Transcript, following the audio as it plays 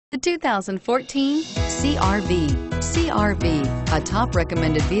The 2014 CR-V. CR-V, a top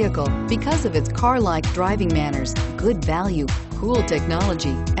recommended vehicle because of its car-like driving manners, good value, cool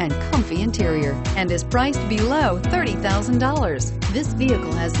technology, and comfy interior, and is priced below $30,000. This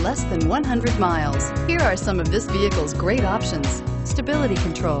vehicle has less than 100 miles. Here are some of this vehicle's great options: stability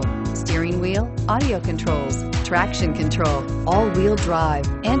control, steering wheel audio controls, traction control, all-wheel drive,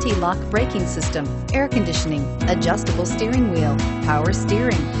 anti-lock braking system, air conditioning, adjustable steering wheel, power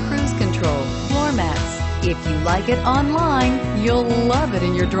steering, cruise control, floor mats. If you like it online, you'll love it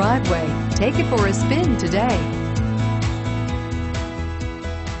in your driveway. Take it for a spin today.